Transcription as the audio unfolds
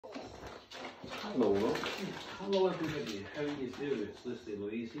Hello, hello everybody, how do you do? It's Lucy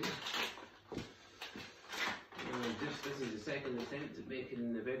Louise here. This is the second attempt at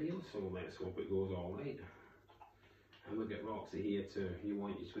making the video, so let's hope it goes alright. And we'll get Roxy here too. You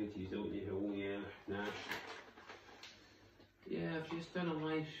want your sweeties, don't you? Oh yeah, nah. Yeah, I've just done a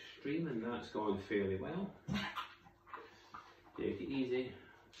live stream and that's gone fairly well. Take it easy.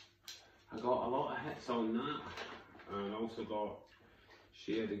 I got a lot of hits on that, and also got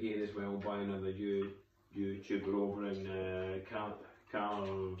shared again as well by another YouTuber over in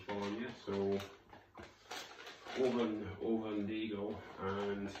California, so over in Diego,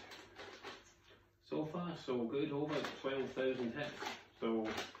 and so far so good, over 12,000 hits, so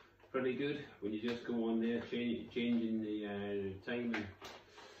pretty good when you just go on there changing the timing.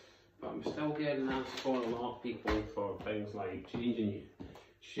 But I'm still getting asked for a lot of people for things like changing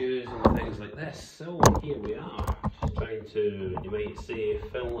shoes and things like this, so here we are, just trying to, you might say,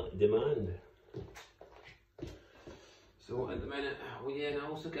 fill demand. So at the minute, well yeah, and I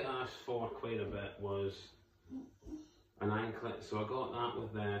also get asked for quite a bit was an anklet, so I got that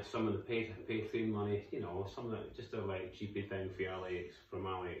with some of the Patreon money, you know, some of that, just a like cheapy thing from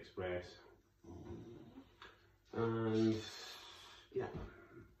AliExpress. And yeah,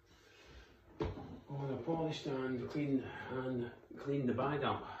 I polished and cleaned the bag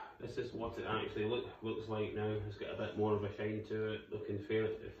up. This is what it actually looks like now. It's got a bit more of a shine to it, looking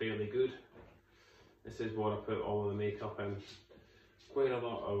fairly good. This is what I put all of the makeup in. Quite a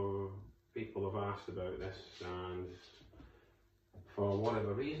lot of people have asked about this, and for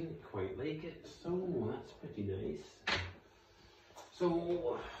whatever reason, quite like it, so that's pretty nice.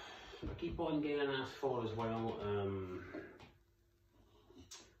 So I keep on getting asked for as well,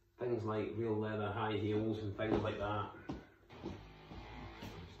 things like real leather high heels and things like that.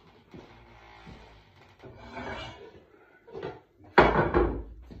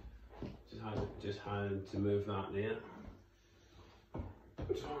 Just had to move that there.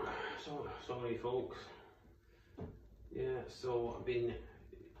 Sorry folks. Yeah, so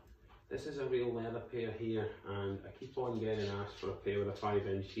this is a real leather pair here, and I keep on getting asked for a pair with a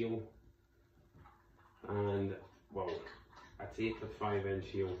 5-inch heel. And well, I take the 5-inch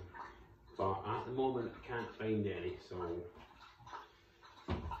heel, but at the moment I can't find any, so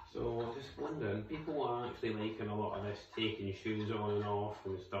I'm just wondering, people are actually liking a lot of this taking shoes on and off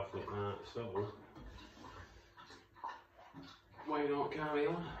and stuff like that, so why not carry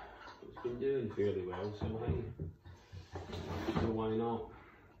on? It's been doing fairly well, so why not?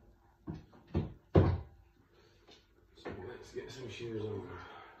 So let's get some shoes on.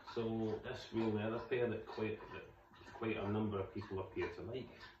 So this real leather pair that quite a number of people appear to like.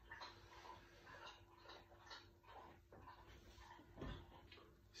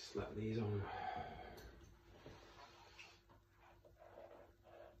 Slip these on.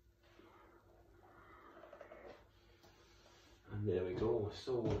 And there we go.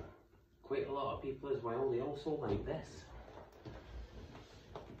 So quite a lot of people as well, they also like this.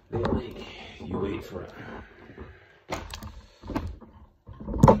 They like, you wait for it.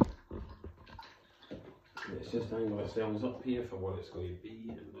 Let's just hang ourselves up here for what it's going to be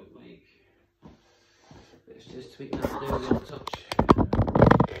and look like. Let's just tweak that down a little touch.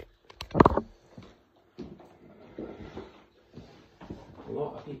 A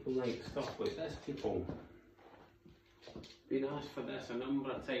lot of people like stuff like this, people. Been asked for this a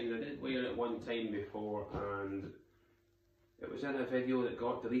number of times. I did wear it one time before and it was in a video that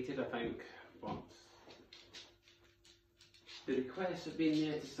got deleted, I think, but the requests have been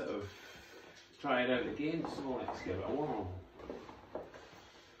there to sort of try it out again, so let's give it a whirl.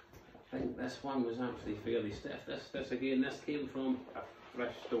 I think this one was actually fairly stiff. This again, this came from a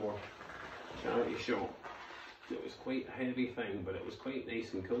thrift store, charity shop. It was quite a heavy thing, but it was quite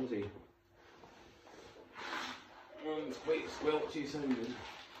nice and cosy. And it's quite squelchy sounding.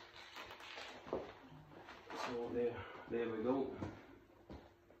 So there we go.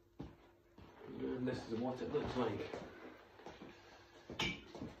 And this is what it looks like.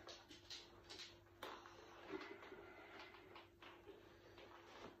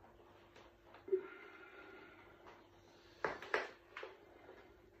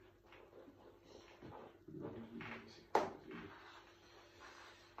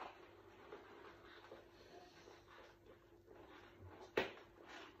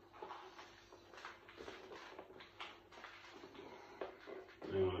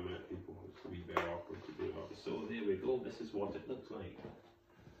 Hang on a minute, people, it's going to be very awkward to do that. So there we go, this is what it looks like.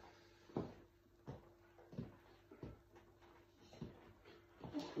 I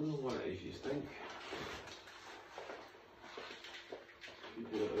don't know what it is you think.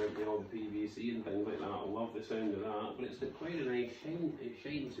 People that are into all the PVC and things like that will love the sound of that, but it's got quite a nice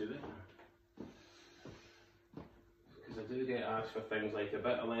shine to it. do get asked for things like a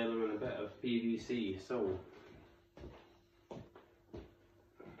bit of leather and a bit of PVC, so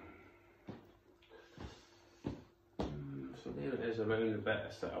there it is around a bit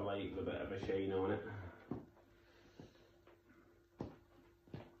of sort of light with a bit of a shine on it.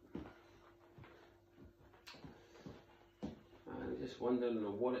 I'm just wondering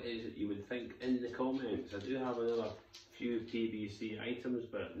what it is that you would think in the comments. I do have another few PVC items,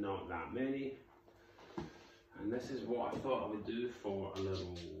 but not that many. And this is what I thought I would do for a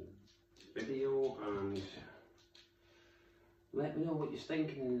little video, and let me know what you're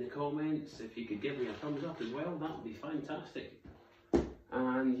thinking in the comments. If you could give me a thumbs up as well, that would be fantastic.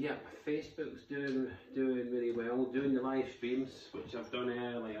 And yeah, Facebook's doing really well, doing the live streams, which I've done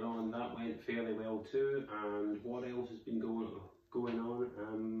earlier on, that went fairly well too. And what else has been going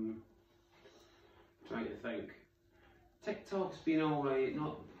on? Trying to think. TikTok's been alright,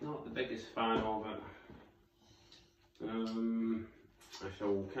 not the biggest fan of it. I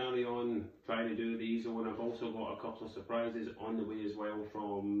shall carry on trying to do these, and I've also got a couple of surprises on the way as well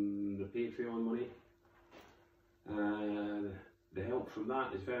from the Patreon money. The help from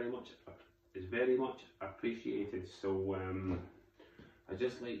that is very much appreciated. So I'd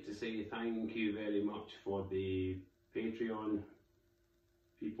just like to say thank you very much for the Patreon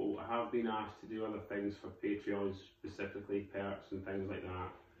people. I have been asked to do other things for Patreon, specifically perks and things like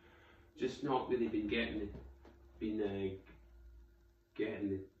that. Just not really been getting the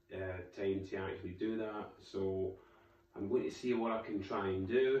time to actually do that, so I'm going to see what I can try and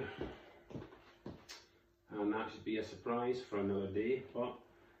do, and that should be a surprise for another day. But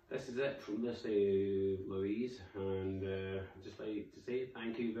this is it from this Louise, and I'd just like to say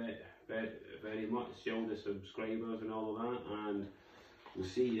thank you very much to all the subscribers and all of that, and we'll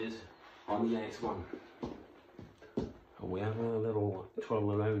see you on the next one. We have a little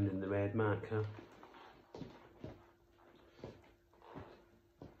twirl around in the red mat, huh?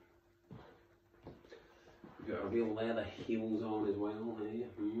 Got a real leather heels on as well, eh?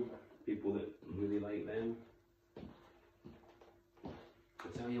 People that really like them. I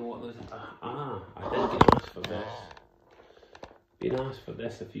tell you what, I did get asked for this. Been asked for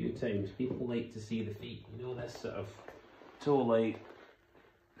this a few times. People like to see the feet, you know, this sort of toe-like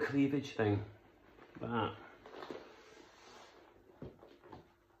cleavage thing. That.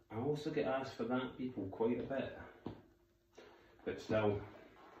 I also get asked for that, people, quite a bit. But still.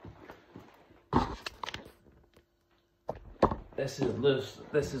 This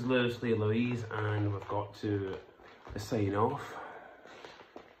is loosely Louise, and we've got to sign off,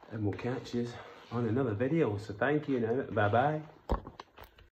 and we'll catch you on another video. So thank you now. Bye bye.